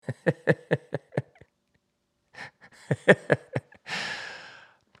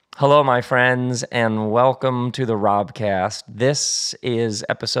Hello, my friends, and welcome to the Robcast. This is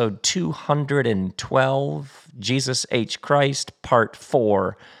episode 212, Jesus H. Christ, part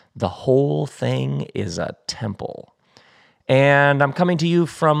 4. The whole thing is a temple. And I'm coming to you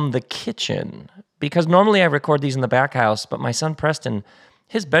from the kitchen because normally I record these in the back house, but my son Preston,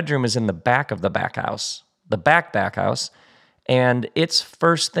 his bedroom is in the back of the back house, the back house, and it's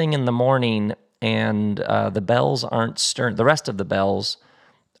first thing in the morning, and the bells aren't stirring. The rest of the bells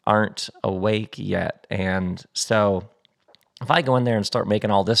aren't awake yet. And so if I go in there and start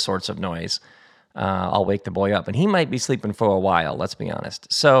making all this sorts of noise, I'll wake the boy up. And he might be sleeping for a while, let's be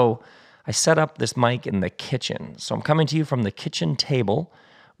honest. So I set up this mic in the kitchen. So I'm coming to you from the kitchen table,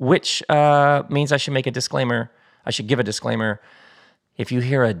 which means I should make a disclaimer. I should give a disclaimer. If you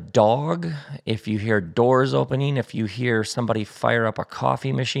hear a dog, if you hear doors opening, if you hear somebody fire up a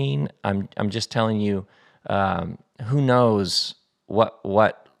coffee machine, I'm just telling you, who knows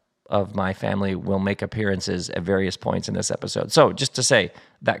what of my family will make appearances at various points in this episode. So just to say,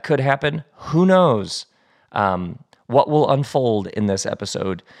 that could happen. Who knows what will unfold in this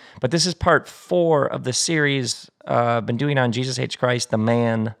episode. But this is part 4 of the series I've been doing on Jesus H. Christ, the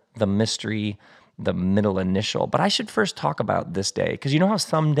man, the mystery, the middle initial. But I should first talk about this day, because you know how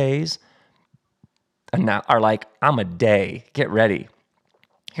some days are like, I'm a day, get ready.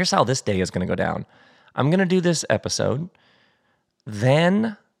 Here's how this day is going to go down. I'm going to do this episode.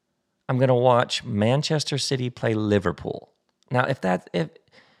 Then I'm going to watch Manchester City play Liverpool. Now,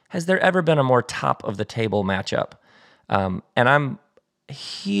 has there ever been a more top of the table matchup? And I'm a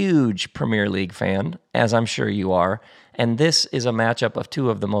huge Premier League fan, as I'm sure you are. And this is a matchup of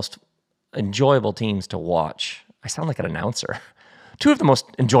two of the most enjoyable teams to watch. I sound like an announcer. Two of the most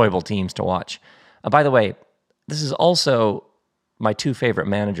enjoyable teams to watch. By the way, this is also my two favorite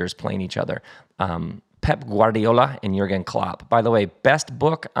managers playing each other. Pep Guardiola and Jurgen Klopp. By the way, best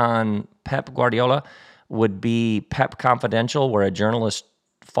book on Pep Guardiola would be Pep Confidential, where a journalist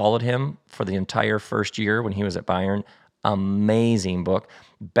followed him for the entire first year when he was at Bayern. Amazing book.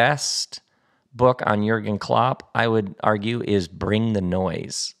 Best book on Jurgen Klopp, I would argue, is Bring the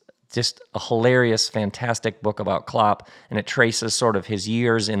Noise. Just a hilarious, fantastic book about Klopp, and it traces sort of his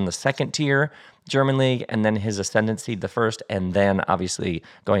years in the second tier German league, and then his ascendancy to the first, and then obviously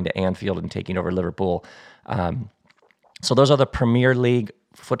going to Anfield and taking over Liverpool. So those are the Premier League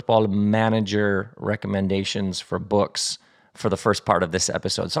football manager recommendations for books for the first part of this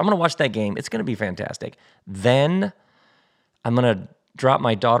episode. So I'm going to watch that game. It's going to be fantastic. Then I'm going to drop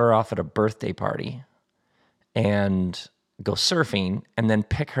my daughter off at a birthday party and go surfing, and then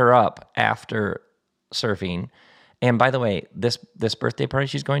pick her up after surfing. And by the way, this birthday party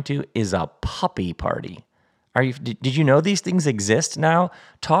she's going to is a puppy party. Did you know these things exist now?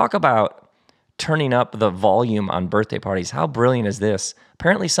 Talk about turning up the volume on birthday parties. How brilliant is this?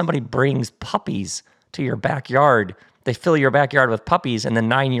 Apparently somebody brings puppies to your backyard. They fill your backyard with puppies, and then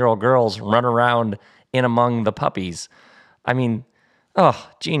 9-year-old girls run around in among the puppies. I mean,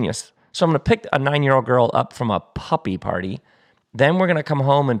 genius. So I'm going to pick a 9-year-old girl up from a puppy party. Then we're going to come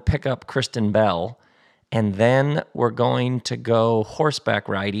home and pick up Kristen Bell. And then we're going to go horseback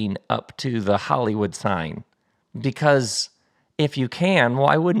riding up to the Hollywood sign. Because if you can,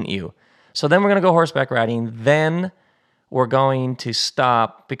 why wouldn't you? So then we're going to go horseback riding. Then we're going to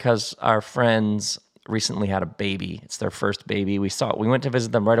stop because our friends recently had a baby. It's their first baby. We went to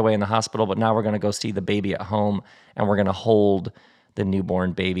visit them right away in the hospital, but now we're going to go see the baby at home, and we're going to hold the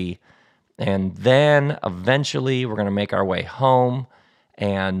newborn baby. And then eventually we're going to make our way home,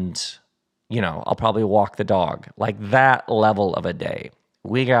 and, I'll probably walk the dog. Like that level of a day.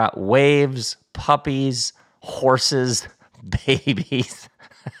 We got waves, puppies, horses, babies.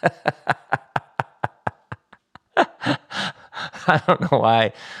 I don't know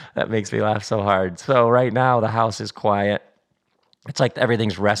why that makes me laugh so hard. So right now the house is quiet. It's like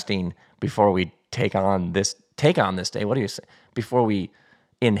everything's resting before we take on this day. What do you say? Before we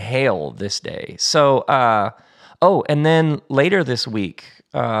inhale this day. So, and then later this week,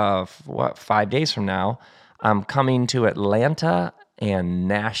 5 days from now, I'm coming to Atlanta and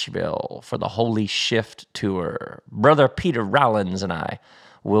Nashville for the Holy Shift Tour. Brother Peter Rollins and I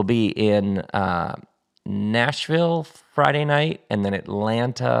will be in Nashville Friday night, and then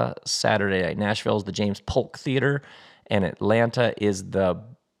Atlanta Saturday night. Nashville is the James Polk Theater, and Atlanta is the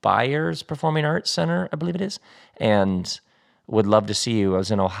Byers Performing Arts Center, I believe it is. And would love to see you. I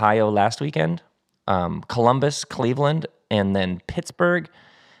was in Ohio last weekend, Columbus, Cleveland, and then Pittsburgh.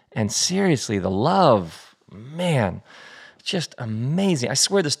 And seriously, the love, man, just amazing. I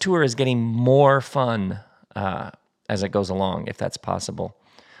swear this tour is getting more fun as it goes along, if that's possible.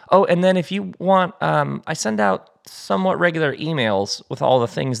 Oh, and then if you want, I send out somewhat regular emails with all the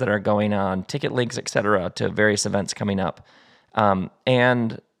things that are going on, ticket links, etc., to various events coming up.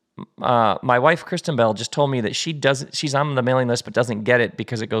 And my wife, Kristen Bell, just told me that she's on the mailing list, but doesn't get it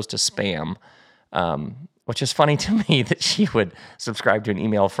because it goes to spam, which is funny to me that she would subscribe to an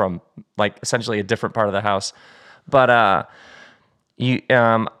email from like essentially a different part of the house. But I'd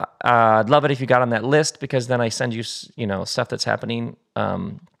love it if you got on that list, because then I send you, stuff that's happening.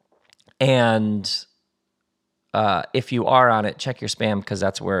 And if you are on it, check your spam, because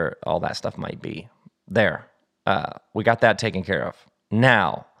that's where all that stuff might be. There. We got that taken care of.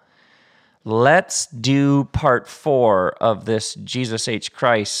 Now, let's do part 4 of this Jesus H.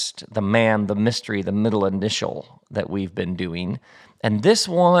 Christ, the man, the mystery, the middle initial that we've been doing. And this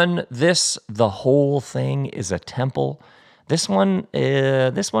one, the whole thing is a temple. This one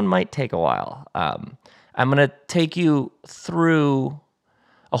might take a while. I'm going to take you through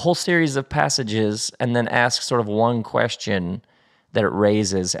a whole series of passages and then ask sort of one question that it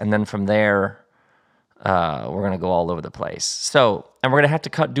raises. And then from there, we're going to go all over the place. So, and we're going to have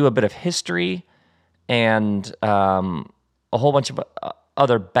to do a bit of history and a whole bunch of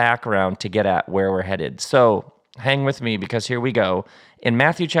other background to get at where we're headed. So hang with me, because here we go. In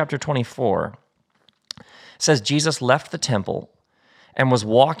Matthew chapter 24, it says, Jesus left the temple and was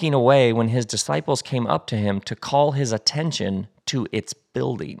walking away when his disciples came up to him to call his attention to its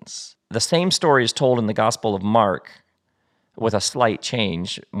buildings. The same story is told in the Gospel of Mark with a slight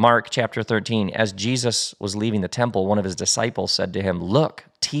change. Mark chapter 13, as Jesus was leaving the temple, one of his disciples said to him, "Look,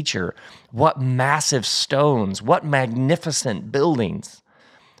 teacher, what massive stones, what magnificent buildings."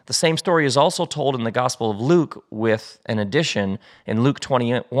 The same story is also told in the Gospel of Luke with an addition. In Luke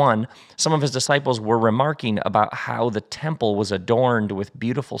 21, some of his disciples were remarking about how the temple was adorned with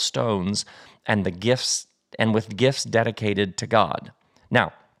beautiful stones and with gifts dedicated to God.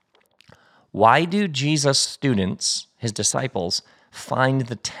 Now, why do Jesus' students, his disciples, find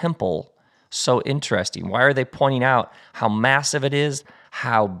the temple so interesting? Why are they pointing out how massive it is,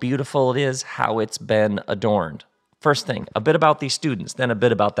 how beautiful it is, how it's been adorned? First thing, a bit about these students, then a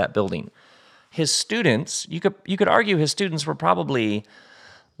bit about that building. His students, you could argue his students were probably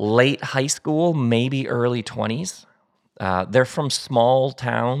late high school, maybe early 20s. They're from small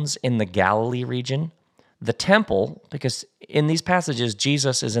towns in the Galilee region. The temple, because in these passages,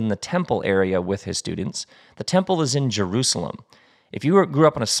 Jesus is in the temple area with his students. The temple is in Jerusalem. If you grew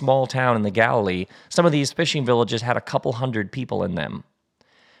up in a small town in the Galilee, some of these fishing villages had a couple hundred people in them.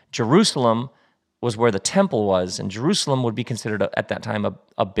 Jerusalem was where the temple was, and Jerusalem would be considered at that time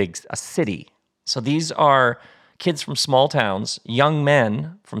a city. So these are kids from small towns, young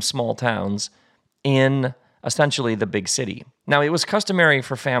men from small towns in essentially the big city. Now, it was customary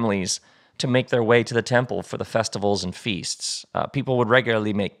for families to make their way to the temple for the festivals and feasts. People would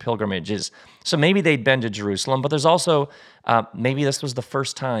regularly make pilgrimages. So maybe they'd been to Jerusalem, but there's also, maybe this was the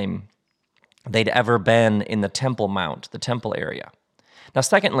first time they'd ever been in the Temple Mount, the temple area. Now,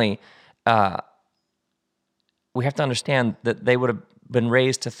 secondly, we have to understand that they would have been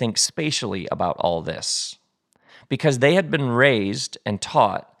raised to think spatially about all this, because they had been raised and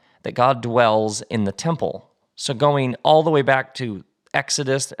taught that God dwells in the temple. So going all the way back to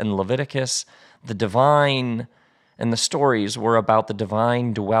Exodus and Leviticus, the divine and the stories were about the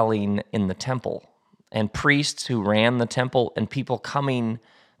divine dwelling in the temple, and priests who ran the temple and people coming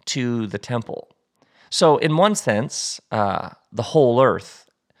to the temple. So in one sense, the whole earth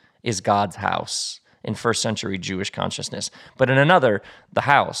is God's house in first century Jewish consciousness. But in another, the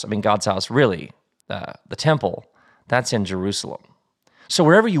house, God's house, really, the temple, that's in Jerusalem. So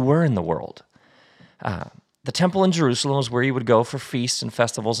wherever you were in the world, the temple in Jerusalem is where you would go for feasts and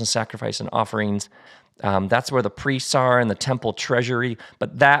festivals and sacrifice and offerings. That's where the priests are and the temple treasury,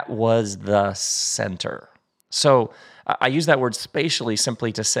 but that was the center. So I use that word spatially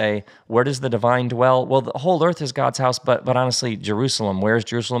simply to say, where does the divine dwell? Well, the whole earth is God's house, but honestly, Jerusalem, where's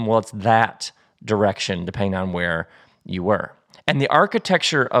Jerusalem? Well, it's that direction, depending on where you were. And the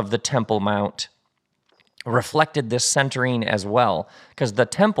architecture of the Temple Mount reflected this centering as well, because the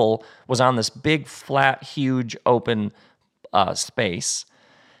temple was on this big, flat, huge, open space.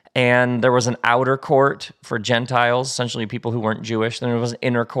 And there was an outer court for Gentiles, essentially people who weren't Jewish. Then there was an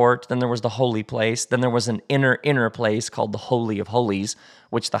inner court. Then there was the holy place. Then there was an inner place called the Holy of Holies,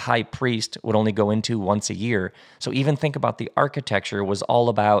 which the high priest would only go into once a year. So even think about the architecture was all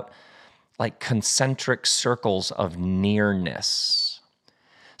about like concentric circles of nearness.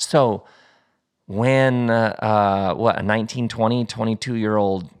 So when a 19, 20,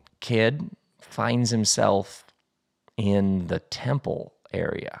 22-year-old kid finds himself in the temple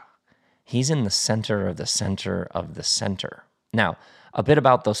area, he's in the center of the center of the center. Now, a bit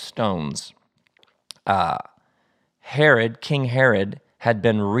about those stones. King Herod, had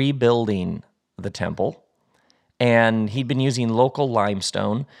been rebuilding the temple, and he'd been using local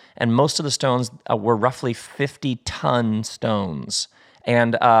limestone, and most of the stones were roughly 50-ton stones.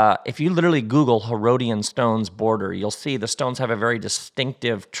 And if you literally Google Herodian stones border, you'll see the stones have a very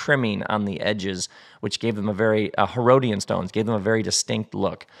distinctive trimming on the edges, which gave them Herodian stones gave them a very distinct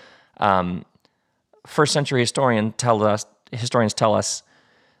look. First century historians tell us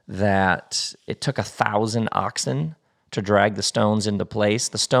that it took 1,000 oxen to drag the stones into place.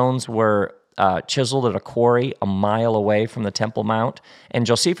 The stones were chiseled at a quarry a mile away from the Temple Mount, and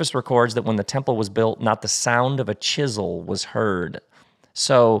Josephus records that when the temple was built, not the sound of a chisel was heard.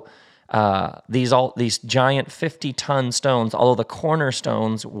 So these giant 50-ton stones, although the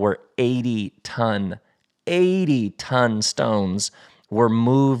cornerstones were 80-ton stones, were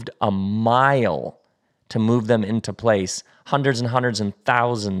moved a mile to move them into place. Hundreds and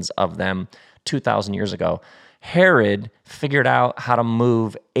thousands of them 2,000 years ago. Herod figured out how to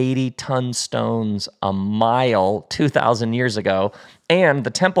move 80-ton stones a mile 2,000 years ago. And the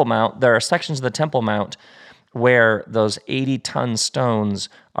Temple Mount, there are sections of the Temple Mount where those 80-ton stones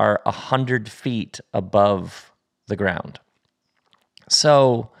are 100 feet above the ground.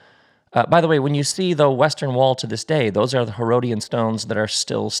 So, by the way, when you see the Western Wall to this day, those are the Herodian stones that are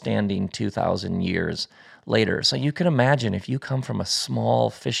still standing 2,000 years later. So you can imagine if you come from a small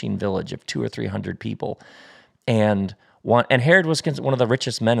fishing village of 200 or 300 people, and Herod was one of the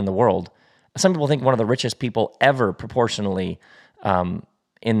richest men in the world. Some people think one of the richest people ever proportionally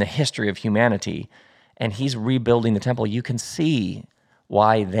in the history of humanity. And he's rebuilding the temple. You can see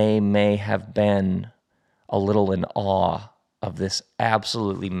why they may have been a little in awe of this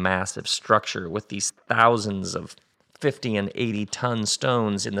absolutely massive structure with these thousands of 50 and 80-ton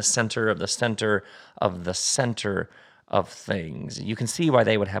stones in the center of the center of the center of things. You can see why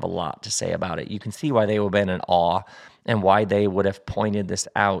they would have a lot to say about it. You can see why they would have been in awe and why they would have pointed this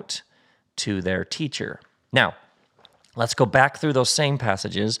out to their teacher. Now, let's go back through those same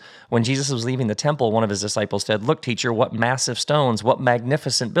passages. When Jesus was leaving the temple, one of his disciples said, "Look, teacher, what massive stones, what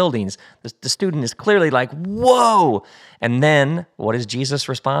magnificent buildings." The student is clearly like, "Whoa!" And then, what is Jesus'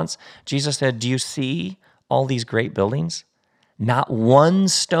 response? Jesus said, "Do you see all these great buildings? Not one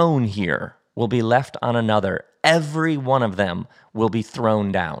stone here will be left on another. Every one of them will be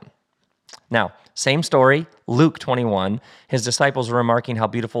thrown down." Now, same story, Luke 21. His disciples are remarking how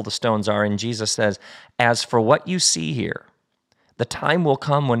beautiful the stones are, and Jesus says, "As for what you see here, the time will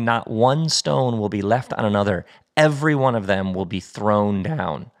come when not one stone will be left on another. Every one of them will be thrown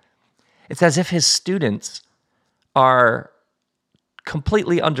down." It's as if his students are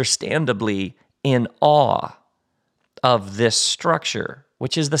completely understandably in awe of this structure,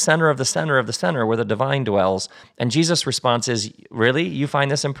 which is the center of the center of the center where the divine dwells. And Jesus' response is, "Really? You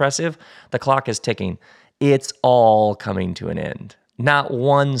find this impressive? The clock is ticking. It's all coming to an end. Not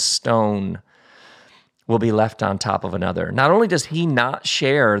one stone will be left on top of another." Not only does he not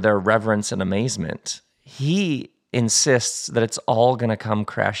share their reverence and amazement, he insists that it's all going to come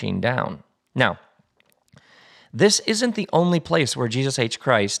crashing down. Now, this isn't the only place where Jesus H.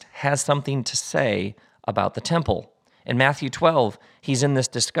 Christ has something to say about the temple. In Matthew 12, he's in this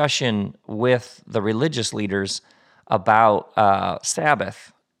discussion with the religious leaders about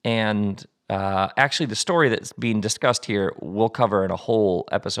Sabbath. And actually, the story that's being discussed here we'll cover in a whole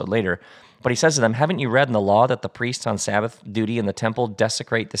episode later. But he says to them, "Haven't you read in the law that the priests on Sabbath duty in the temple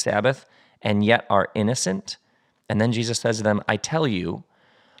desecrate the Sabbath and yet are innocent?" And then Jesus says to them, "I tell you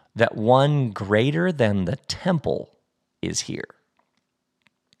that one greater than the temple is here."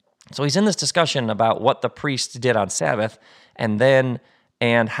 So he's in this discussion about what the priests did on Sabbath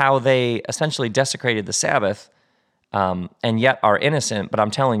and how they essentially desecrated the Sabbath and yet are innocent. But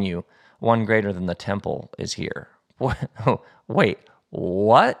I'm telling you, one greater than the temple is here. Wait,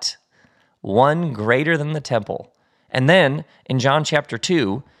 what? One greater than the temple. And then in John chapter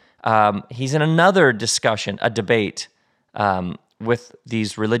 2, he's in another discussion, a debate with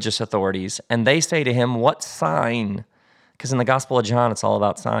these religious authorities. And they say to him, "What sign?" Because in the Gospel of John, it's all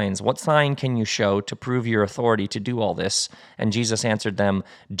about signs. "What sign can you show to prove your authority to do all this?" And Jesus answered them,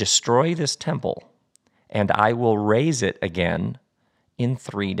 "Destroy this temple, and I will raise it again in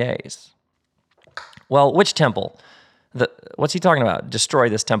 3 days." Well, which temple? What's he talking about? Destroy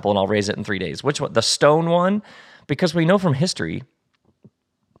this temple, and I'll raise it in 3 days. Which one? The stone one? Because we know from history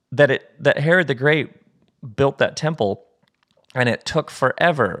that Herod the Great built that temple, and it took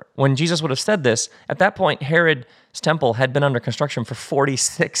forever. When Jesus would have said this, at that point, Herod's temple had been under construction for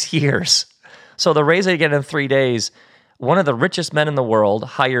 46 years. So to raise it again in 3 days, one of the richest men in the world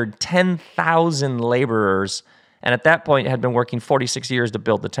hired 10,000 laborers and at that point had been working 46 years to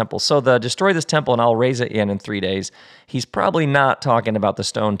build the temple. So the destroy this temple and I'll raise it in 3 days, he's probably not talking about the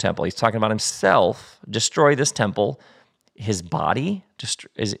stone temple. He's talking about himself, destroy this temple, his body.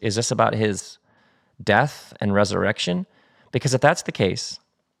 Is this about his death and resurrection? Because if that's the case,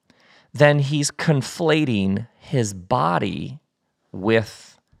 then he's conflating his body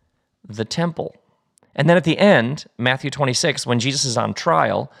with the temple. And then at the end, Matthew 26, when Jesus is on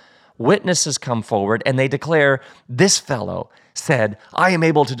trial, witnesses come forward and they declare, this fellow said, I am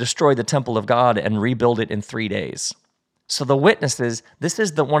able to destroy the temple of God and rebuild it in 3 days. So the witnesses, this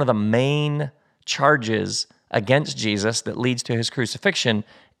is one of the main charges against Jesus that leads to his crucifixion,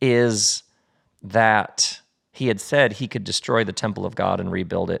 is that he had said he could destroy the temple of God and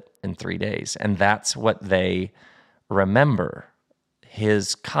rebuild it in 3 days. And that's what they remember.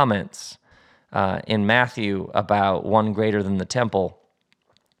 His comments in Matthew about one greater than the temple,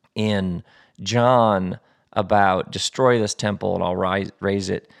 in John about destroy this temple and I'll raise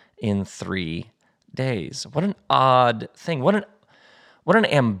it in 3 days. What an odd thing. What an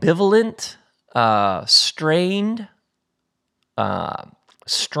ambivalent,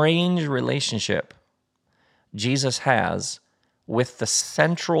 strange relationship Jesus has with the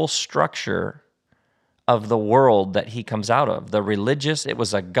central structure of the world that he comes out of. The religious, it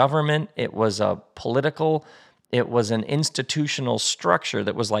was a government, it was a political, it was an institutional structure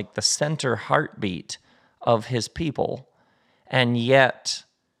that was like the center heartbeat of his people. And yet,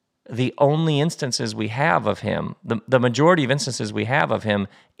 the only instances we have of him, the majority of instances we have of him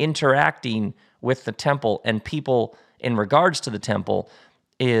interacting with the temple and people in regards to the temple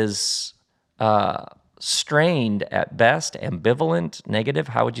is strained at best, ambivalent, negative.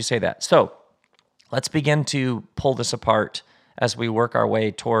 How would you say that? So let's begin to pull this apart as we work our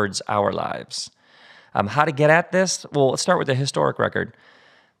way towards our lives. How to get at this? Well, let's start with the historic record.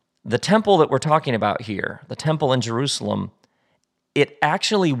 The temple that we're talking about here, the temple in Jerusalem, it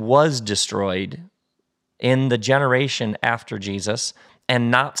actually was destroyed in the generation after Jesus, and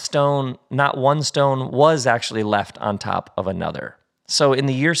not one stone was actually left on top of another. So in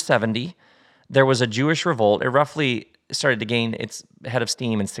the year 70, there was a Jewish revolt. It roughly started to gain its head of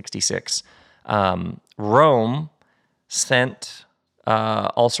steam in 66. Rome sent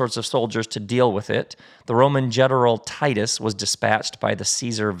all sorts of soldiers to deal with it. The Roman general Titus was dispatched by the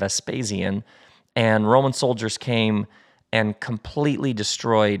Caesar Vespasian, and Roman soldiers came and completely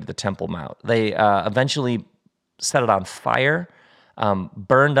destroyed the Temple Mount. They eventually set it on fire,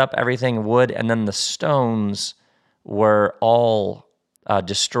 burned up everything, wood, and then the stones were all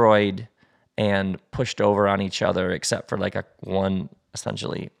destroyed and pushed over on each other, except for like one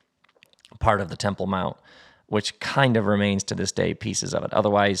essentially part of the Temple Mount, which kind of remains to this day pieces of it.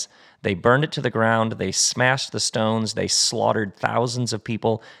 Otherwise, they burned it to the ground, they smashed the stones, they slaughtered thousands of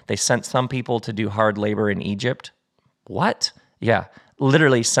people, they sent some people to do hard labor in Egypt. What? Yeah,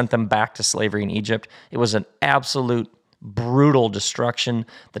 literally sent them back to slavery in Egypt. It was an absolute brutal destruction.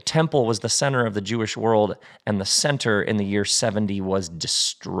 The temple was the center of the Jewish world, and the center in the year 70 was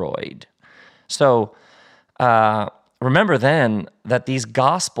destroyed. So remember then that these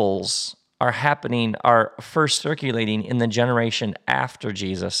gospels are first circulating in the generation after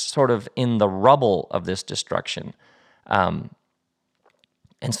Jesus, sort of in the rubble of this destruction. And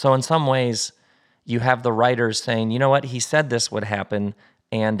so in some ways, you have the writers saying, you know what, he said this would happen,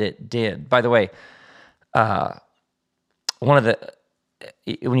 and it did. By the way, when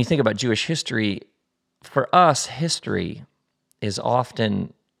you think about Jewish history, for us, history is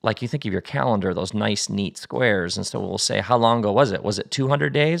often like you think of your calendar, those nice, neat squares. And so we'll say, how long ago was it? Was it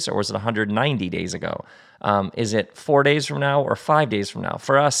 200 days or was it 190 days ago? Is it 4 days from now or 5 days from now?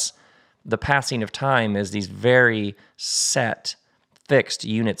 For us, the passing of time is these very set, fixed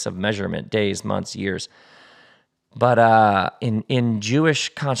units of measurement, days, months, years. But in Jewish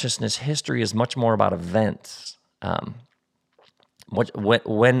consciousness, history is much more about events.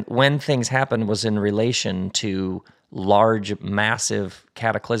 When things happen was in relation to large, massive,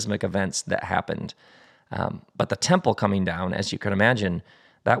 cataclysmic events that happened. But the temple coming down, as you can imagine,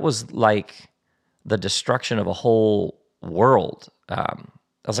 that was like the destruction of a whole world. It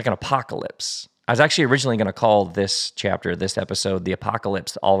was like an apocalypse. I was actually originally going to call this chapter, this episode, The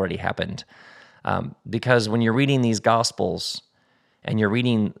Apocalypse Already Happened. Because when you're reading these Gospels and you're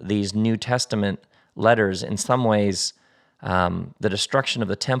reading these New Testament letters, in some ways, the destruction of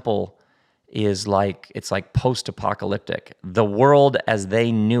the temple it's like post-apocalyptic. The world as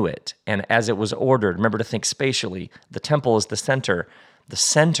they knew it and as it was ordered. Remember to think spatially. The temple is the center. The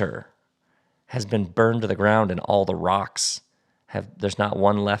center has been burned to the ground, and all the rocks there's not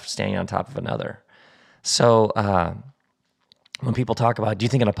one left standing on top of another. So when people talk about, do you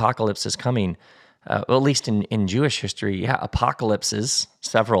think an apocalypse is coming? well, at least in Jewish history, yeah, apocalypses,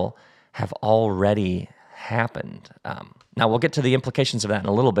 several, have already happened. Now, we'll get to the implications of that in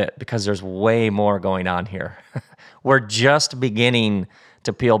a little bit because there's way more going on here. We're just beginning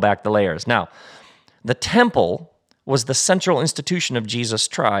to peel back the layers. Now, the temple was the central institution of Jesus'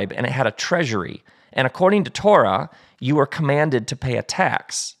 tribe, and it had a treasury. And according to Torah, you were commanded to pay a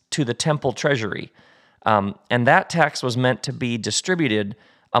tax to the temple treasury. And that tax was meant to be distributed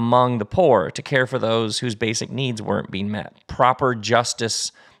among the poor, to care for those whose basic needs weren't being met. Proper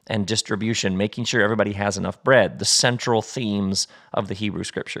justice and distribution, making sure everybody has enough bread, the central themes of the Hebrew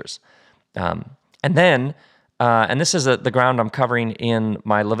Scriptures. And this is the ground I'm covering in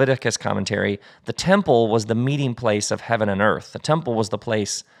my Leviticus commentary, the temple was the meeting place of heaven and earth. The temple was the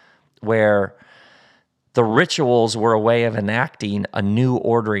place where the rituals were a way of enacting a new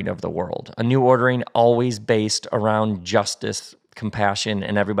ordering of the world, a new ordering always based around justice, compassion,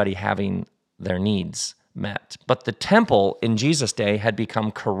 and everybody having their needs met. But the temple in Jesus' day had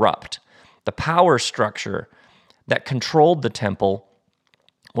become corrupt. The power structure that controlled the temple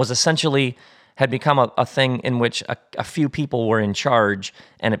was essentially had become a thing in which a few people were in charge,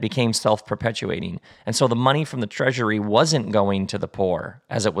 and it became self-perpetuating. And so the money from the treasury wasn't going to the poor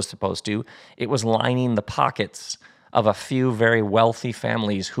as it was supposed to. It was lining the pockets of a few very wealthy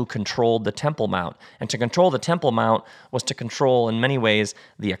families who controlled the Temple Mount. And to control the Temple Mount was to control, in many ways,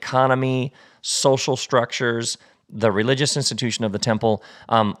 the economy, social structures, the religious institution of the temple.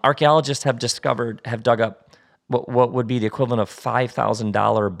 Archaeologists have dug up what would be the equivalent of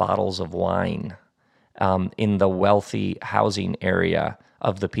 $5,000 bottles of wine in the wealthy housing area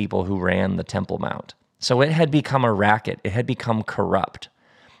of the people who ran the Temple Mount. So it had become a racket. It had become corrupt.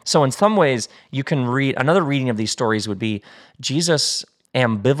 So in some ways, you can read, another reading of these stories would be Jesus'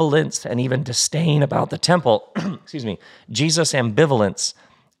 ambivalence and even disdain about the temple, excuse me, Jesus' ambivalence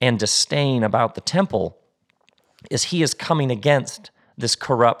and disdain about the temple is he is coming against this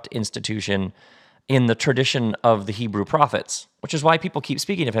corrupt institution in the tradition of the Hebrew prophets, which is why people keep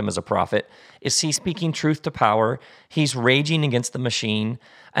speaking of him as a prophet. Is he speaking truth to power? He's raging against the machine.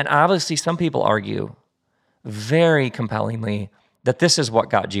 And obviously some people argue very compellingly that this is what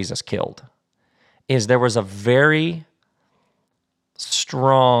got Jesus killed, is there was a very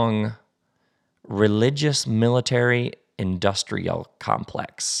strong religious, military, industrial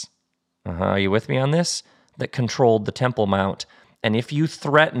complex. Are you with me on this? That controlled the Temple Mount. And if you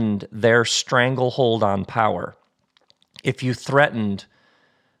threatened their stranglehold on power, if you threatened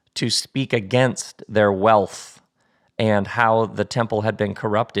to speak against their wealth and how the temple had been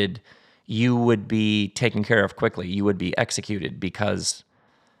corrupted, you would be taken care of quickly. You would be executed because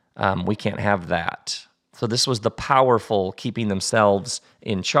we can't have that. So this was the powerful keeping themselves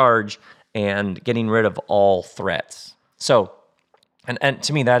in charge and getting rid of all threats. So, and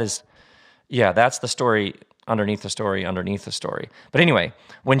to me that is, that's the story underneath the story, underneath the story. But anyway,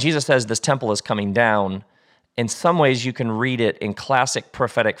 when Jesus says this temple is coming down, in some ways you can read it in classic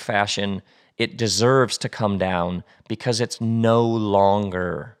prophetic fashion. It deserves to come down because it's no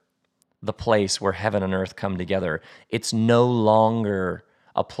longer the place where heaven and earth come together. It's no longer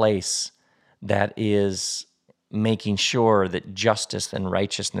a place that is making sure that justice and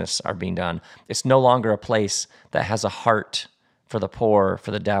righteousness are being done. It's no longer a place that has a heart for the poor,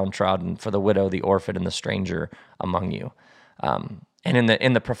 for the downtrodden, for the widow, the orphan, and the stranger among you. And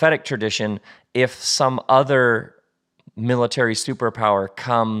in the prophetic tradition, if some other military superpower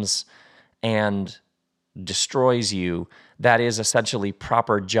comes and destroys you, that is essentially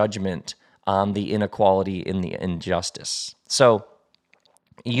proper judgment on the inequality in the injustice. So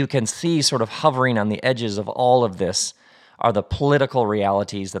you can see sort of hovering on the edges of all of this are the political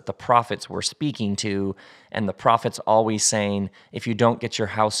realities that the prophets were speaking to, and the prophets always saying, if you don't get your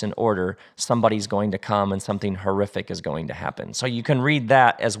house in order, somebody's going to come and something horrific is going to happen. So you can read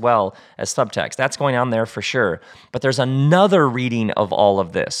that as well as subtext. That's going on there for sure. But there's another reading of all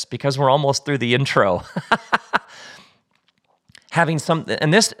of this, because we're almost through the intro.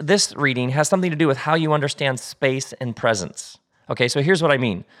 And this reading has something to do with how you understand space and presence. Okay, so here's what I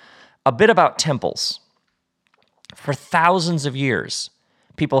mean. A bit about temples. For thousands of years,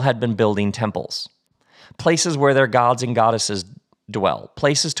 people had been building temples, places where their gods and goddesses dwell,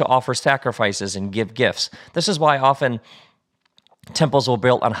 places to offer sacrifices and give gifts. This is why often temples were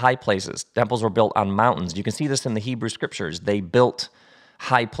built on high places. Temples were built on mountains. You can see this in the Hebrew Scriptures. They built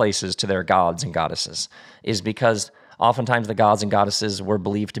high places to their gods and goddesses, is because oftentimes the gods and goddesses were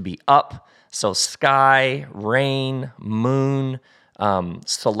believed to be up. So sky, rain, moon,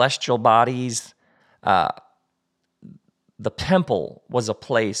 celestial bodies. The temple was a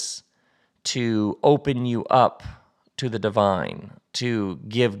place to open you up to the divine, to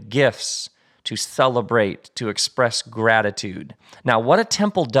give gifts, to celebrate, to express gratitude. Now, what a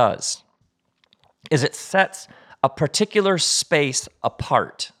temple does is it sets a particular space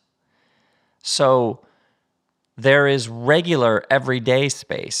apart. So there is regular everyday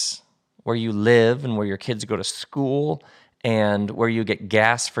space where you live and where your kids go to school and where you get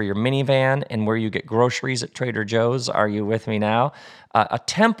gas for your minivan and where you get groceries at Trader Joe's. Are you with me now?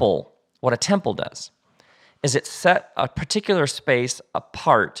 What a temple does is it set a particular space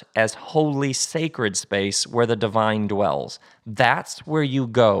apart as holy, sacred space where the divine dwells. That's where you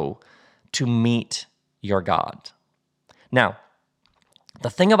go to meet your God. Now, the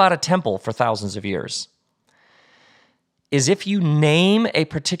thing about a temple for thousands of years is if you name a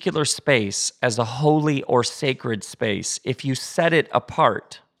particular space as a holy or sacred space, if you set it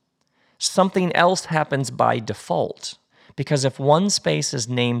apart, something else happens by default. Because if one space is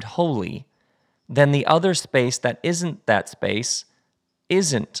named holy, then the other space that isn't that space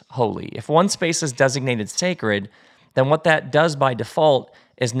isn't holy. If one space is designated sacred, then what that does by default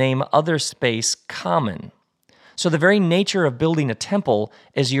is name other space common. So the very nature of building a temple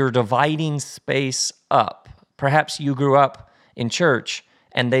is you're dividing space up. Perhaps you grew up in church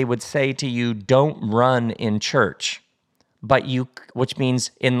and they would say to you, don't run in church, which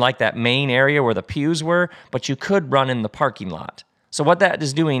means in like that main area where the pews were, but you could run in the parking lot. So what that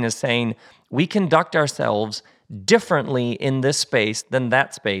is doing is saying we conduct ourselves differently in this space than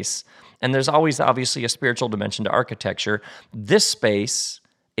that space. And there's always obviously a spiritual dimension to architecture. This space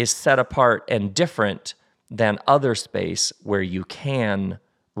is set apart and different than other space where you can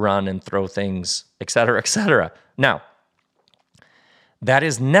run and throw things, et cetera, et cetera. Now, that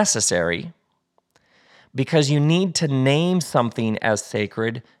is necessary because you need to name something as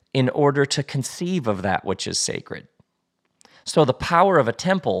sacred in order to conceive of that which is sacred. So the power of a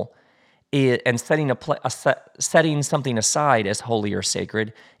temple and setting something aside as holy or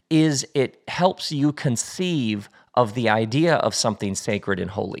sacred is it helps you conceive of the idea of something sacred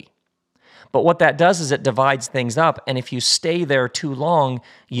and holy. But what that does is it divides things up, and if you stay there too long,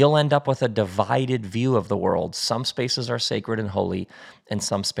 you'll end up with a divided view of the world. Some spaces are sacred and holy, and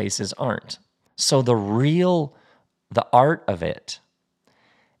some spaces aren't. So the art of it,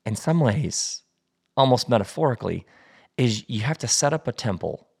 in some ways, almost metaphorically, is you have to set up a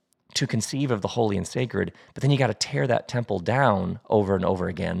temple to conceive of the holy and sacred, but then you got to tear that temple down over and over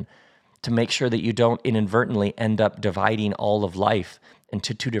again to make sure that you don't inadvertently end up dividing all of life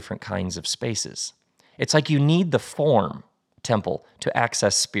into two different kinds of spaces. It's like you need the form temple to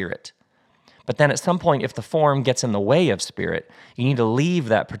access spirit. But then at some point, if the form gets in the way of spirit, you need to leave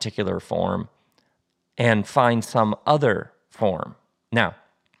that particular form and find some other form. Now,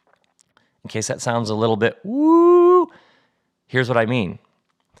 in case that sounds a little bit woo, here's what I mean.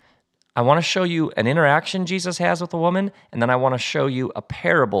 I want to show you an interaction Jesus has with a woman, and then I want to show you a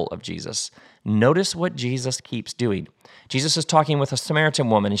parable of Jesus. Notice what Jesus keeps doing. Jesus is talking with a Samaritan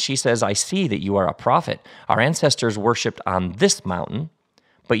woman, and she says, I see that you are a prophet. Our ancestors worshipped on this mountain,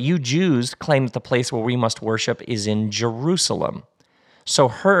 but you Jews claim that the place where we must worship is in Jerusalem.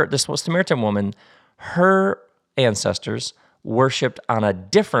 So this Samaritan woman, her ancestors worshipped on a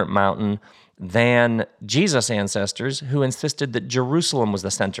different mountain than Jesus' ancestors, who insisted that Jerusalem was the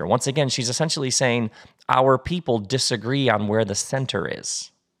center. Once again, she's essentially saying our people disagree on where the center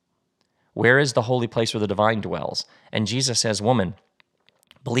is. Where is the holy place where the divine dwells? And Jesus says, woman,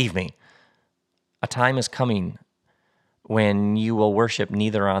 believe me, a time is coming when you will worship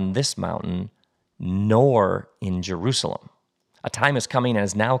neither on this mountain nor in Jerusalem. A time is coming and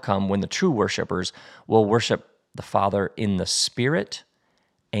has now come when the true worshipers will worship the Father in the Spirit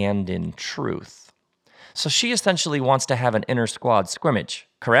and in truth. So she essentially wants to have an inner squad scrimmage,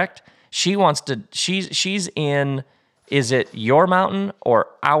 correct? She wants to, she's in, is it your mountain or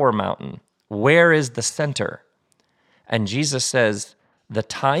our mountain? Where is the center? And Jesus says, the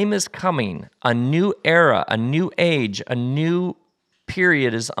time is coming, a new era, a new age, a new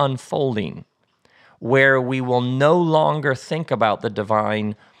period is unfolding where we will no longer think about the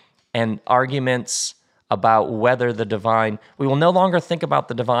divine and arguments about whether the divine, we will no longer think about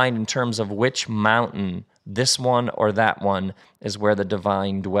the divine in terms of which mountain, this one or that one, is where the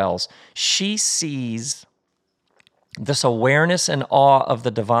divine dwells. She sees this awareness and awe of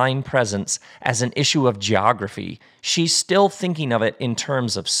the divine presence as an issue of geography. She's still thinking of it in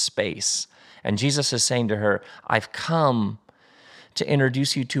terms of space. And Jesus is saying to her, I've come to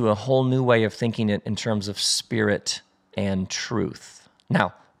introduce you to a whole new way of thinking it in terms of spirit and truth.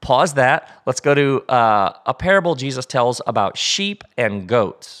 Now, pause that. Let's go to a parable Jesus tells about sheep and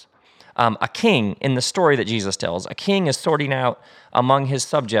goats. A king, in the story that Jesus tells, a king is sorting out among his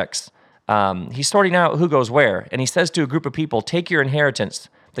subjects. He's sorting out who goes where. And he says to a group of people, take your inheritance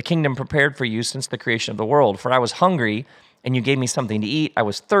the kingdom prepared for you since the creation of the world. For I was hungry, and you gave me something to eat. I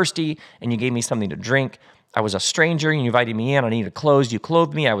was thirsty, and you gave me something to drink. I was a stranger, and you invited me in. I needed clothes. You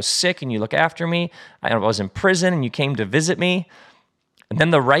clothed me. I was sick, and you looked after me. I was in prison, and you came to visit me. And then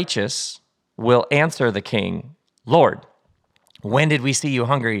the righteous will answer the king, Lord, when did we see you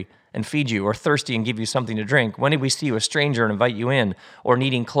hungry and feed you, or thirsty and give you something to drink? When did we see you a stranger and invite you in, or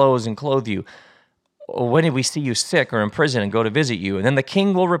needing clothes and clothe you? Or when did we see you sick or in prison and go to visit you? And then the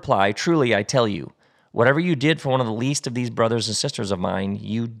king will reply, truly, I tell you, whatever you did for one of the least of these brothers and sisters of mine,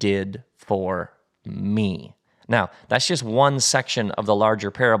 you did for me. Now, that's just one section of the larger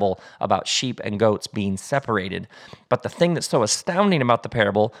parable about sheep and goats being separated. But the thing that's so astounding about the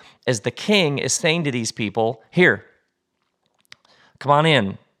parable is the king is saying to these people, here, come on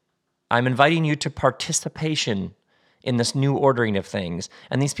in. I'm inviting you to participation in this new ordering of things.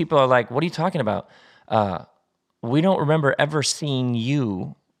 And these people are like, what are you talking about? We don't remember ever seeing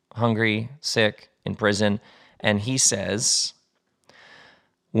you hungry, sick, in prison. And he says,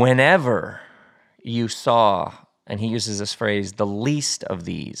 whenever you saw, and he uses this phrase, the least of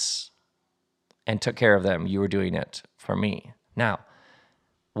these, and took care of them, you were doing it for me. Now,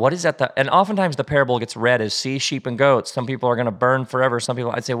 what is that? And oftentimes the parable gets read as, see, sheep and goats. Some people are going to burn forever. Some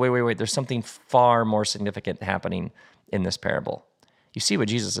people, I'd say, wait. There's something far more significant happening in this parable. You see what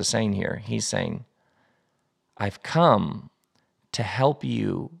Jesus is saying here. He's saying, I've come to help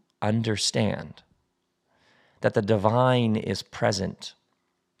you understand that the divine is present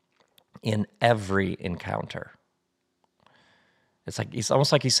in every encounter. It's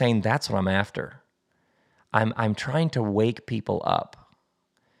almost like he's saying, that's what I'm after. I'm trying to wake people up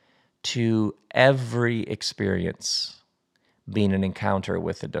to every experience being an encounter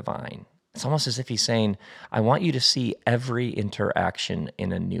with the divine. It's almost as if he's saying, I want you to see every interaction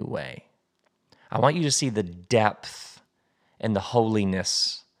in a new way. I want you to see the depth and the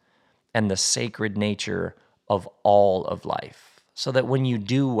holiness and the sacred nature of all of life, so that when you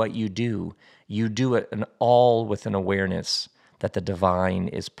do what you do it all with an awareness that the divine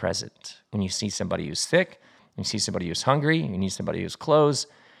is present. When you see somebody who's sick, when you see somebody who's hungry, when you see somebody who's clothes,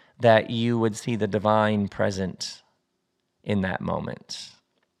 that you would see the divine present in that moment.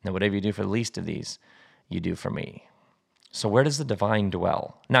 Now, whatever you do for the least of these, you do for me. So where does the divine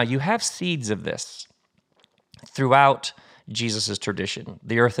dwell? Now, you have seeds of this throughout Jesus' tradition.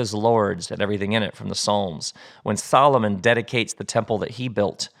 The earth is Lord's and everything in it, from the Psalms. When Solomon dedicates the temple that he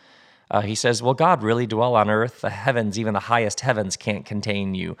built, he says, will God really dwell on earth? The heavens, even the highest heavens, can't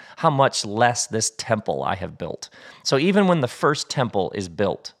contain you. How much less this temple I have built. So even when the first temple is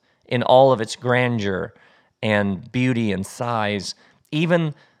built in all of its grandeur and beauty and size,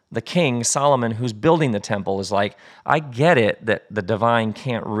 even the king, Solomon, who's building the temple, is like, I get it that the divine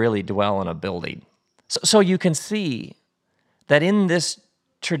can't really dwell in a building. So you can see that in this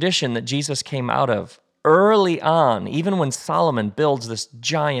tradition that Jesus came out of, early on, even when Solomon builds this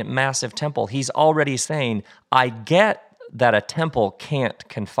giant, massive temple, he's already saying, I get that a temple can't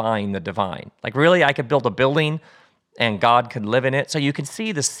confine the divine. Like, really, I could build a building and God could live in it. So you can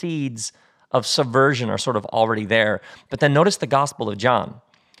see the seeds of subversion are sort of already there. But then notice the Gospel of John,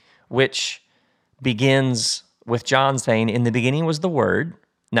 which begins with John saying, in the beginning was the Word.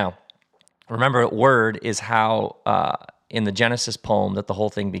 Now, remember, Word is how, in the Genesis poem that the whole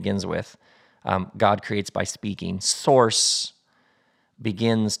thing begins with, God creates by speaking. Source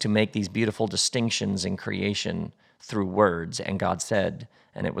begins to make these beautiful distinctions in creation through words. And God said,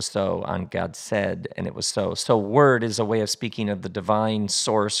 and it was so. And God said, and it was so. So word is a way of speaking of the divine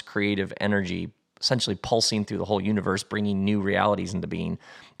source, creative energy, essentially pulsing through the whole universe, bringing new realities into being.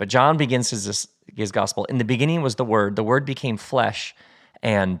 But John begins his gospel. In the beginning was the Word became flesh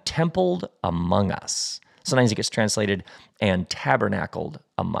and templed among us. Sometimes it gets translated, and tabernacled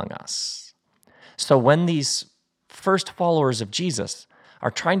among us. So when these first followers of Jesus are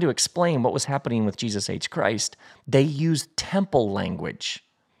trying to explain what was happening with Jesus H. Christ, they use temple language,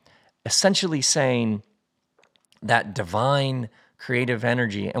 essentially saying that divine creative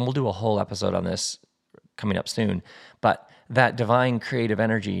energy, and we'll do a whole episode on this coming up soon, but that divine creative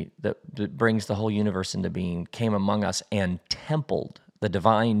energy that brings the whole universe into being came among us and templed. The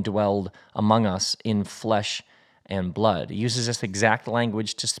divine dwelled among us in flesh and blood. He uses this exact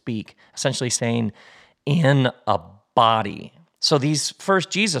language to speak, essentially saying, in a body. So these first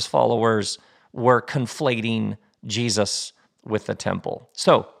Jesus followers were conflating Jesus with the temple.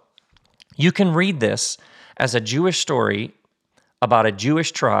 So you can read this as a Jewish story about a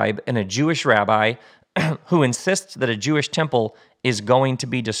Jewish tribe and a Jewish rabbi who insists that a Jewish temple is going to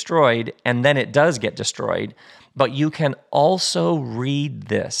be destroyed, and then it does get destroyed. But you can also read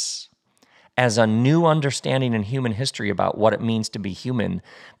this as a new understanding in human history about what it means to be human,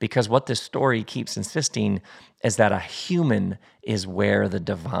 because what this story keeps insisting is that a human is where the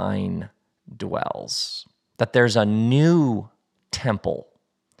divine dwells, that there's a new temple,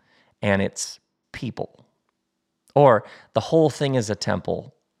 and it's people. Or the whole thing is a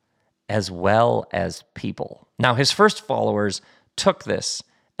temple as well as people. Now, his first followers took this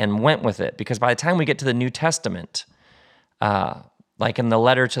and went with it, because by the time we get to the New Testament, like in the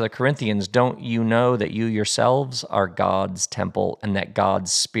letter to the Corinthians, don't you know that you yourselves are God's temple and that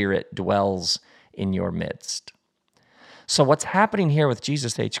God's Spirit dwells in your midst? So what's happening here with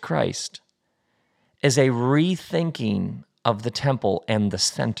Jesus H. Christ is a rethinking of the temple and the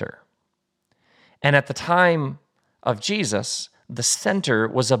center. And at the time of Jesus, the center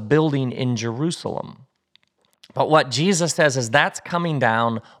was a building in Jerusalem. But what Jesus says is that's coming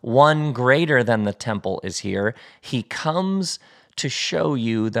down. One greater than the temple is here. He comes to show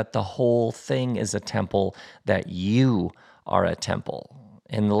you that the whole thing is a temple, that you are a temple.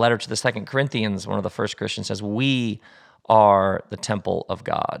 In the letter to the 2 Corinthians, one of the first Christians says, we are the temple of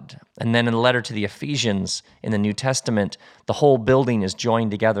God. And then in the letter to the Ephesians in the New Testament, the whole building is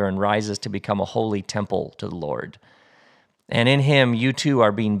joined together and rises to become a holy temple to the Lord. And in him, you too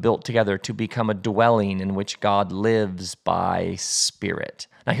are being built together to become a dwelling in which God lives by Spirit.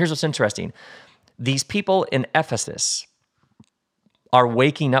 Now, here's what's interesting. These people in Ephesus are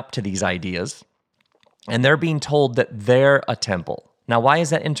waking up to these ideas, and they're being told that they're a temple. Now, why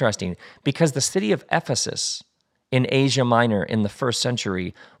is that interesting? Because the city of Ephesus in Asia Minor in the first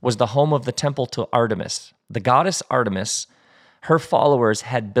century was the home of the temple to Artemis. The goddess Artemis, her followers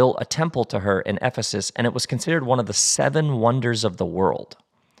had built a temple to her in Ephesus, and it was considered one of the 7 wonders of the world.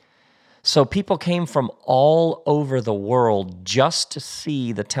 So people came from all over the world just to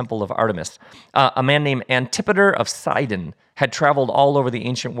see the temple of Artemis. A man named Antipater of Sidon had traveled all over the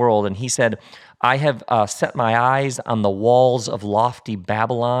ancient world, and he said, I have set my eyes on the walls of lofty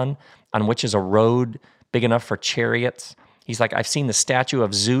Babylon, on which is a road big enough for chariots. He's like, I've seen the statue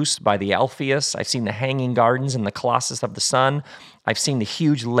of Zeus by the Alpheus. I've seen the Hanging Gardens and the Colossus of the Sun. I've seen the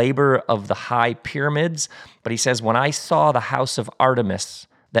huge labor of the high pyramids. But he says, when I saw the house of Artemis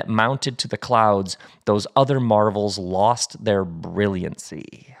that mounted to the clouds, those other marvels lost their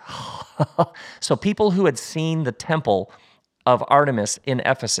brilliancy. So people who had seen the temple of Artemis in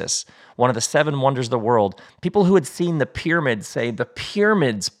Ephesus, one of the 7 wonders of the world, people who had seen the pyramids say the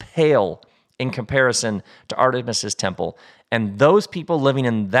pyramids pale in comparison to Artemis's temple. And those people living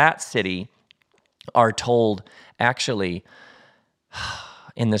in that city are told, actually,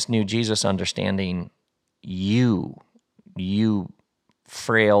 in this new Jesus understanding, you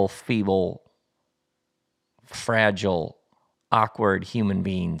frail, feeble, fragile, awkward human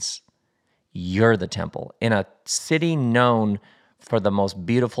beings, you're the temple. In a city known for the most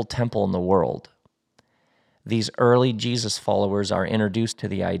beautiful temple in the world, these early Jesus followers are introduced to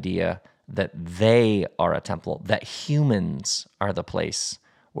the idea that they are a temple, that humans are the place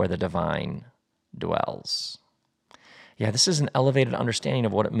where the divine dwells. Yeah, this is an elevated understanding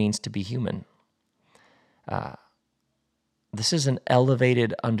of what it means to be human. This is an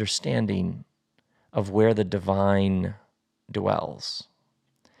elevated understanding of where the divine dwells.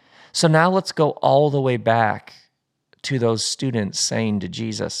 So now let's go all the way back to those students saying to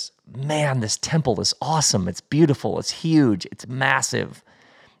Jesus, man, this temple is awesome. It's beautiful. It's huge. It's massive.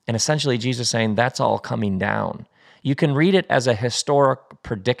 And essentially Jesus saying that's all coming down. You can read it as a historic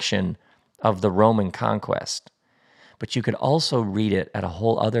prediction of the Roman conquest, but you could also read it at a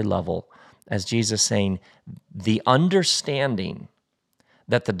whole other level as Jesus saying the understanding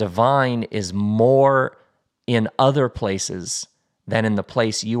that the divine is more in other places than in the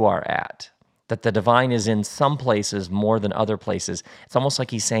place you are at, that the divine is in some places more than other places. It's almost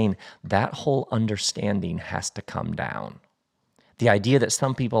like he's saying that whole understanding has to come down. The idea that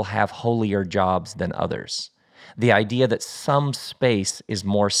some people have holier jobs than others. The idea that some space is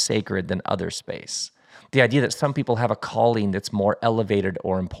more sacred than other space. The idea that some people have a calling that's more elevated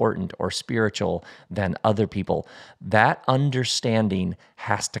or important or spiritual than other people. That understanding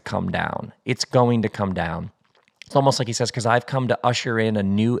has to come down. It's going to come down. It's almost like he says, because I've come to usher in a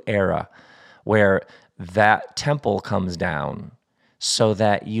new era where that temple comes down so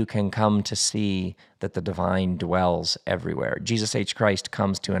that you can come to see that the divine dwells everywhere. Jesus H. Christ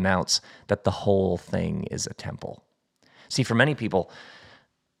comes to announce that the whole thing is a temple. See, for many people,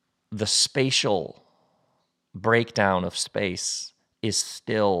 the spatial breakdown of space is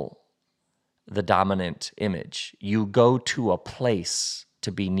still the dominant image. You go to a place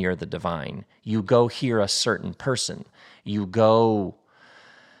to be near the divine. You go hear a certain person. You go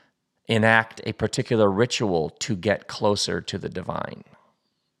enact a particular ritual to get closer to the divine.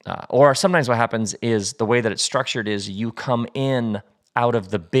 Or sometimes what happens is the way that it's structured is you come in out of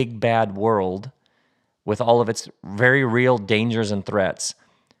the big bad world with all of its very real dangers and threats.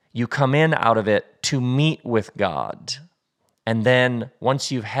 You come in out of it to meet with God. And then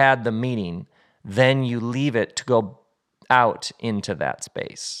once you've had the meeting, then you leave it to go out into that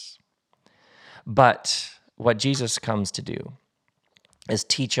space. But what Jesus comes to do is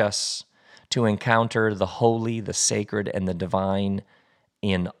teach us to encounter the holy, the sacred, and the divine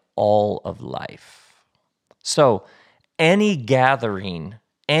in all of life. So any gathering,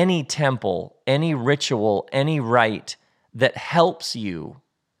 any temple, any ritual, any rite that helps you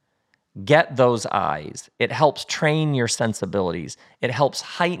get those eyes, it helps train your sensibilities, it helps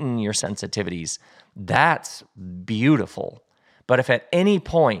heighten your sensitivities, that's beautiful. But if at any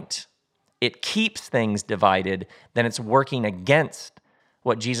point it keeps things divided, then it's working against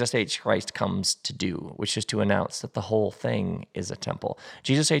what Jesus H. Christ comes to do, which is to announce that the whole thing is a temple.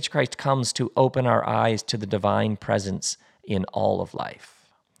 Jesus H. Christ comes to open our eyes to the divine presence in all of life.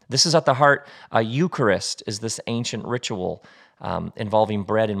 This is at the heart. Eucharist is this ancient ritual involving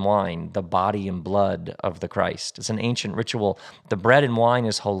bread and wine, the body and blood of the Christ. It's an ancient ritual. The bread and wine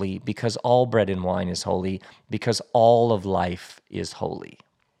is holy because all bread and wine is holy, because all of life is holy.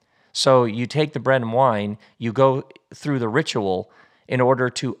 So you take the bread and wine, you go through the ritual in order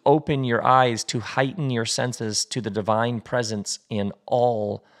to open your eyes, to heighten your senses to the divine presence in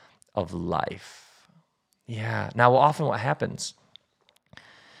all of life. Yeah. Now, often what happens,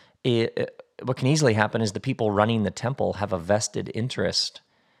 what can easily happen is the people running the temple have a vested interest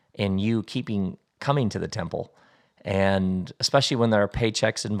in you coming to the temple. And especially when there are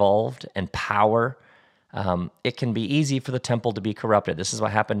paychecks involved and power, it can be easy for the temple to be corrupted. This is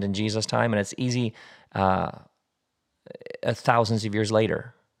what happened in Jesus' time, and it's easy thousands of years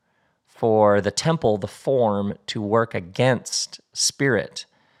later for the temple, the form, to work against spirit,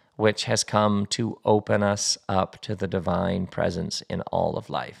 which has come to open us up to the divine presence in all of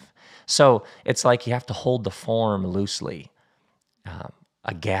life. So it's like you have to hold the form loosely.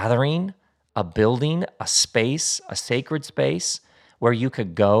 A gathering, a building, a space, a sacred space where you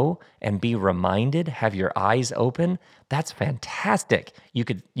could go and be reminded, have your eyes open, that's fantastic. You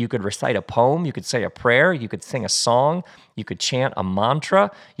could recite a poem, you could say a prayer, you could sing a song, you could chant a mantra,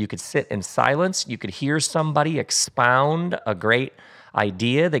 you could sit in silence, you could hear somebody expound a great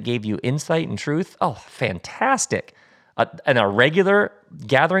idea that gave you insight and truth. Oh, fantastic. And a regular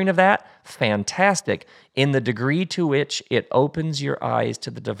gathering of that, fantastic. In the degree to which it opens your eyes to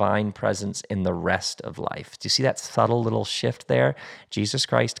the divine presence in the rest of life. Do you see that subtle little shift there? Jesus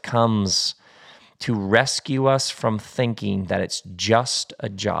Christ comes to rescue us from thinking that it's just a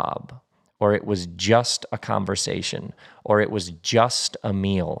job, or it was just a conversation, or it was just a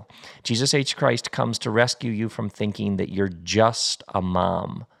meal. Jesus H. Christ comes to rescue you from thinking that you're just a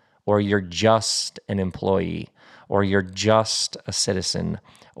mom, or you're just an employee, or you're just a citizen,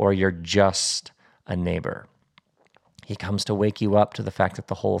 or you're just a neighbor. He comes to wake you up to the fact that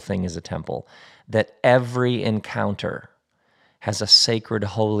the whole thing is a temple, that every encounter has a sacred,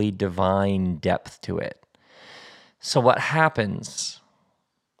 holy, divine depth to it. So what happens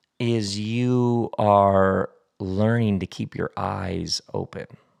is you are learning to keep your eyes open,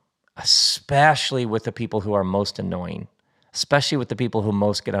 especially with the people who are most annoying, especially with the people who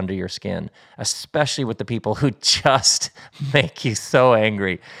most get under your skin, especially with the people who just make you so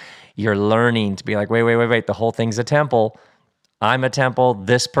angry. You're learning to be like, wait, the whole thing's a temple. I'm a temple.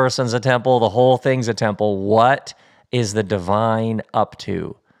 This person's a temple. The whole thing's a temple. What is the divine up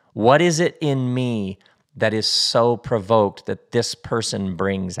to? What is it in me that is so provoked that this person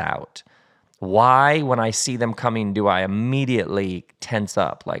brings out? Why, when I see them coming, do I immediately tense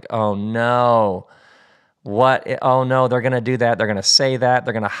up? Like, oh no, what? Oh no, they're going to do that. They're going to say that.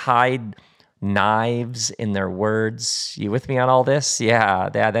 They're going to hide knives in their words. You with me on all this? Yeah,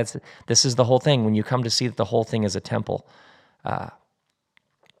 this is the whole thing. When you come to see that the whole thing is a temple,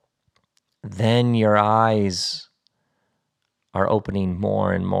 then your eyes are opening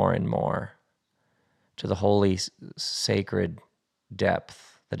more and more and more to the holy, sacred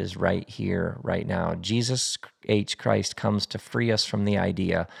depth that is right here, right now. Jesus H. Christ comes to free us from the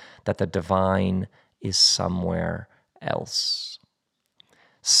idea that the divine is somewhere else.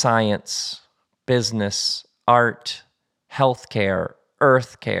 Science, business, art, healthcare,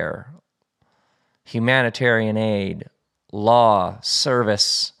 earth care, humanitarian aid, law,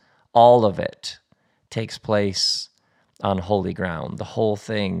 service, all of it takes place on holy ground. The whole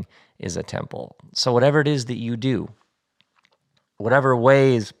thing is a temple. So whatever it is that you do, whatever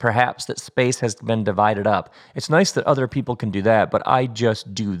ways perhaps that space has been divided up, it's nice that other people can do that, but I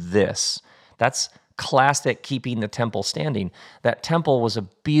just do this. That's classic keeping the temple standing. That temple was a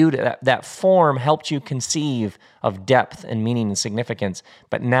beauty. That form helped you conceive of depth and meaning and significance.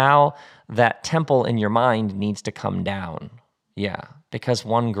 But now that temple in your mind needs to come down. Yeah, because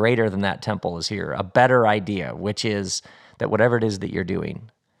one greater than that temple is here. A better idea, which is that whatever it is that you're doing,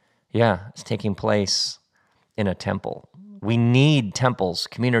 it's taking place in a temple. We need temples,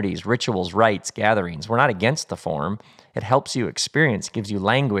 communities, rituals, rites, gatherings. We're not against the form. It helps you experience, gives you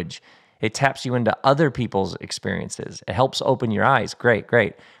language. It taps you into other people's experiences. It helps open your eyes. Great.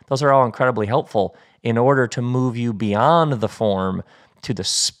 Those are all incredibly helpful in order to move you beyond the form to the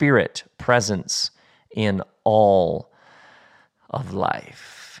spirit presence in all of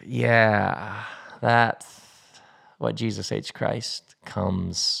life. Yeah, that's what Jesus H. Christ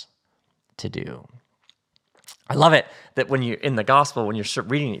comes to do. I love it that when you're in the gospel, when you're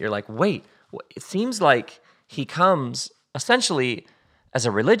reading it, you're like, wait, it seems like he comes essentially as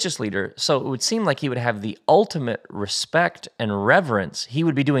a religious leader, so it would seem like he would have the ultimate respect and reverence. He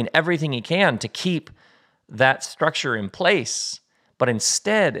would be doing everything he can to keep that structure in place. But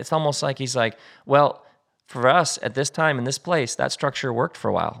instead, it's almost like he's like, well, for us at this time in this place, that structure worked for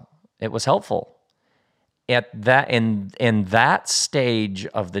a while. It was helpful. At that in that stage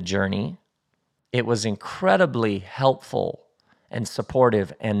of the journey, it was incredibly helpful and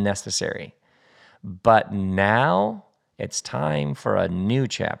supportive and necessary. But now it's time for a new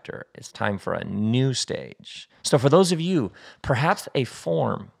chapter. It's time for a new stage. So for those of you, perhaps a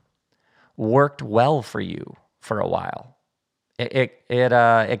form worked well for you for a while.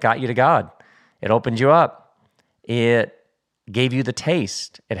 It got you to God. It opened you up. It gave you the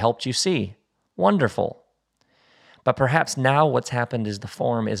taste. It helped you see. Wonderful. But perhaps now what's happened is the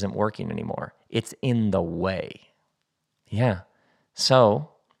form isn't working anymore. It's in the way. Yeah. So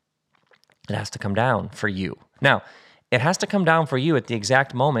it has to come down for you. Now, it has to come down for you at the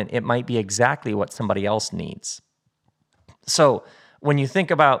exact moment. It might be exactly what somebody else needs. So when you think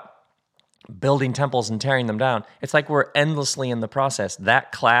about building temples and tearing them down, it's like we're endlessly in the process.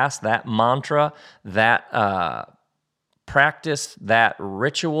 That class, that mantra, that practice, that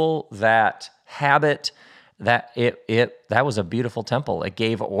ritual, that habit, that was a beautiful temple. It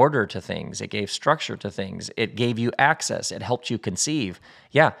gave order to things. It gave structure to things. It gave you access. It helped you conceive.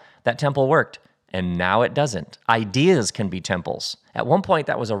 Yeah, that temple worked. And now it doesn't. Ideas can be temples. At one point,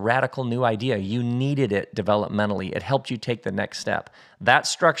 that was a radical new idea. You needed it developmentally. It helped you take the next step. That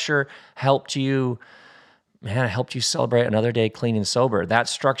structure helped you celebrate another day clean and sober. That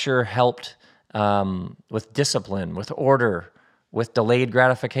structure helped with discipline, with order, with delayed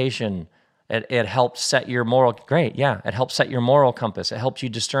gratification. It helped set your moral, great, yeah. It helped set your moral compass. It helped you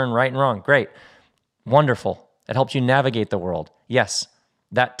discern right and wrong, great, wonderful. It helped you navigate the world. Yes,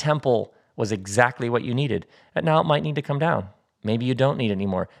 that temple was exactly what you needed. And now it might need to come down. Maybe you don't need it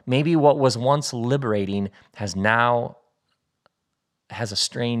anymore. Maybe what was once liberating has a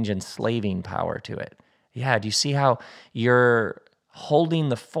strange enslaving power to it. Yeah, do you see how you're holding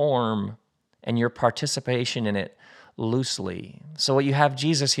the form and your participation in it loosely? So what you have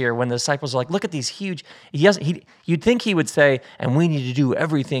Jesus here, when the disciples are like, look at these huge, you'd think he would say, and we need to do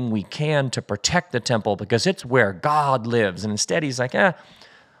everything we can to protect the temple because it's where God lives. And instead he's like,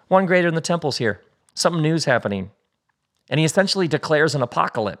 one greater than the temple's here. Something new's happening. And he essentially declares an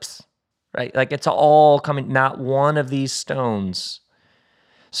apocalypse, right? Like it's all coming, not one of these stones.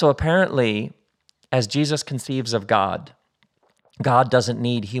 So apparently, as Jesus conceives of God, God doesn't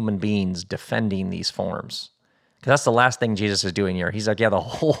need human beings defending these forms. Because that's the last thing Jesus is doing here. He's like, yeah, the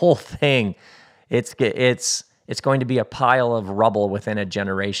whole thing, it's going to be a pile of rubble within a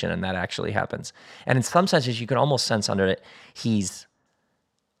generation, and that actually happens. And in some senses, you can almost sense under it, he's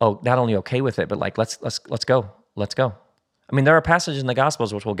not only okay with it, but like, let's go. I mean, there are passages in the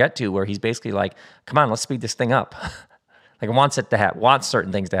Gospels, which we'll get to, where he's basically like, come on, let's speed this thing up. Like wants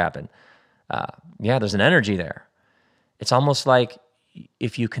certain things to happen. There's an energy there. It's almost like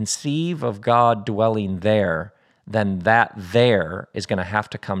if you conceive of God dwelling there, then that there is going to have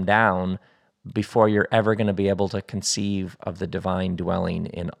to come down before you're ever going to be able to conceive of the divine dwelling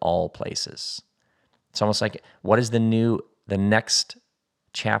in all places. It's almost like, what is the next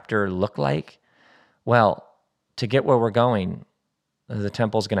chapter look like? Well, to get where we're going, the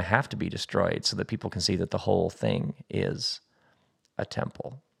temple's going to have to be destroyed so that people can see that the whole thing is a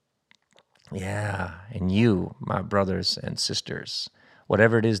temple. Yeah, and you, my brothers and sisters,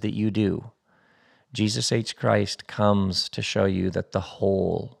 whatever it is that you do, Jesus H. Christ comes to show you that the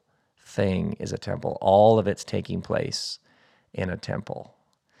whole thing is a temple. All of it's taking place in a temple.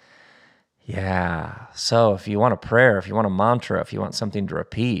 Yeah, so if you want a prayer, if you want a mantra, if you want something to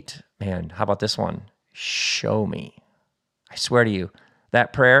repeat, man, how about this one? Show me. I swear to you,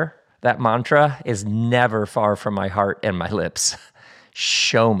 that prayer, That mantra is never far from my heart and my lips.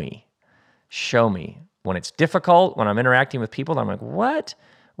 Show me. Show me. When it's difficult, when I'm interacting with people, I'm like, what?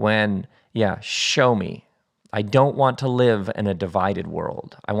 Show me. I don't want to live in a divided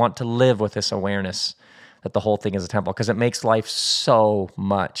world. I want to live with this awareness that the whole thing is a temple, because it makes life so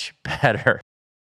much better.